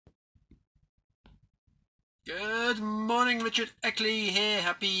Good morning, Richard Eckley here.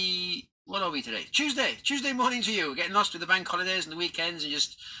 Happy, what are we today? Tuesday morning to you. Getting lost with the bank holidays and the weekends and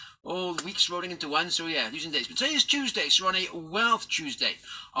just all the weeks rolling into one. So yeah, losing days. But today is Tuesday, so we're on a Wealth Tuesday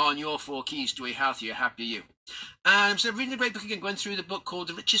on your 4 keys to a healthier, happier you. And so I'm reading a great book again, going through the book called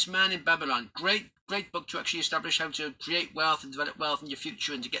The Richest Man in Babylon. Great book to actually establish how to create wealth and develop wealth in your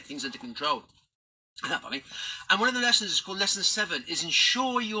future and to get things under control. And one of the lessons is called Lesson 7, is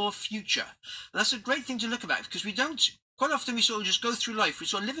ensure your future. And that's a great thing to look about, because quite often we sort of just go through life, we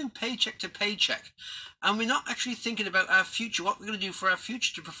sort of live in paycheck to paycheck, and we're not actually thinking about our future, what we're going to do for our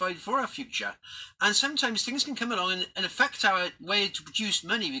future, to provide for our future. And sometimes things can come along and affect our way to produce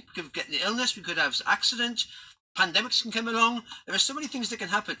money. We could get the illness, we could have an accident, pandemics can come along. There are so many things that can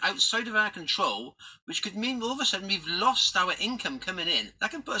happen outside of our control, which could mean all of a sudden we've lost our income coming in.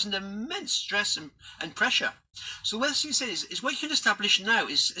 That can put us under immense stress and pressure. So what you say is what you can establish now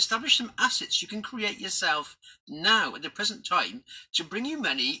is establish some assets you can create yourself now at the present time to bring you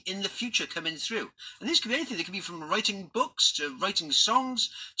money in the future coming through. And this could be anything. They could be from writing books to writing songs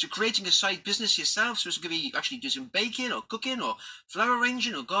to creating a side business yourself. So it could be actually do some baking or cooking or flower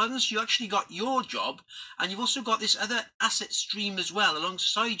arranging or gardens. You actually got your job, and you've also got this other asset stream as well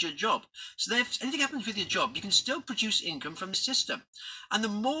alongside your job. So that if anything happens with your job, you can still produce income from the system. And the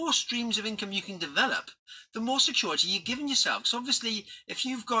more streams of income you can develop, the more security you're giving yourself. So obviously, if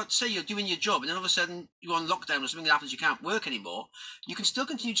you've got, say you're doing your job and then all of a sudden you're on lockdown or something that happens, you can't work anymore, you can still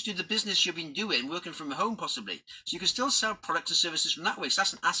continue to do the business you've been doing, working from home possibly. So you can still sell products and services from that way. So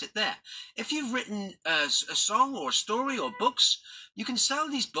that's an asset there. If you've written a song or a story or books, you can sell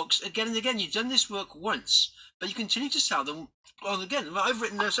these books again and again. You've done this work once, but you continue to sell them. Well, again, I've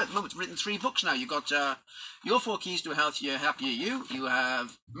written, at the moment, I've written 3 books now. You've got Your 4 Keys to a Healthier, Happier You. You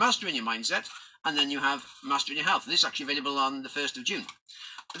have Mastering Your Mindset, and then you have Mastering Your Health. This is actually available on the 1st of June.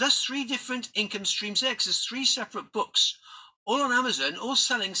 But that's 3 different income streams there, because there's 3 separate books, all on Amazon, all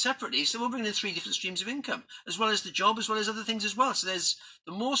selling separately. So we're bringing in 3 different streams of income, as well as the job, as well as other things as well. So there's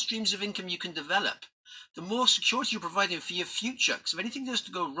the more streams of income you can develop, the more security you're providing for your future. Because if anything does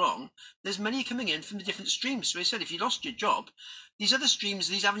to go wrong, there's money coming in from the different streams. So I said, if you lost your job, these other streams,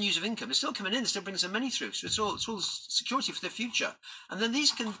 these avenues of income are still coming in, they're still bringing some money through. So it's all security for the future. And then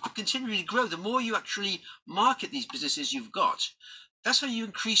these can continually grow. The more you actually market these businesses you've got, that's how you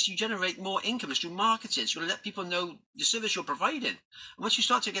generate more income, is through marketing. So you let people know the service you're providing. And once you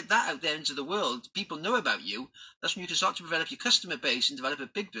start to get that out there into the world, people know about you, that's when you can start to develop your customer base and develop a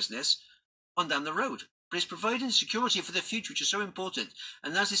big business on down the road. But it's providing security for the future, which is so important.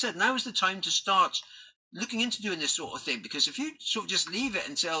 And as I said, now is the time to start looking into doing this sort of thing, because if you sort of just leave it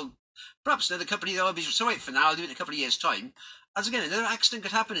until perhaps another company, I'll be sorry for now, I'll do it in a couple of years' time. As again, another accident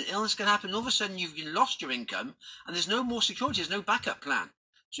could happen, an illness could happen, and all of a sudden you've lost your income, and there's no more security, there's no backup plan.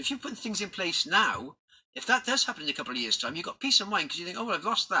 So if you're putting things in place now, if that does happen in a couple of years' time, you've got peace of mind, because you think, oh, well, I've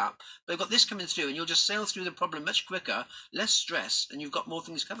lost that, but I've got this coming through, and you'll just sail through the problem much quicker, less stress, and you've got more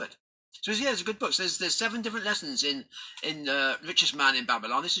things covered. So yeah, it's a good book. So there's 7 different lessons in Richest Man in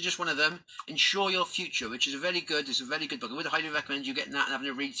Babylon. This is just one of them. Ensure Your Future, which is it's a very good book. I would highly recommend you getting that and having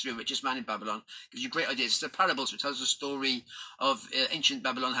a read through Richest Man in Babylon. It gives you great ideas. It's a parable, so it tells the story of ancient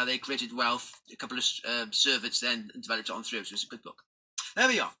Babylon, how they created wealth, a couple of servants then, and developed it on through. So it's a good book. There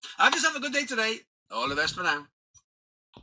we are. Have yourself a good day today. All the best for now.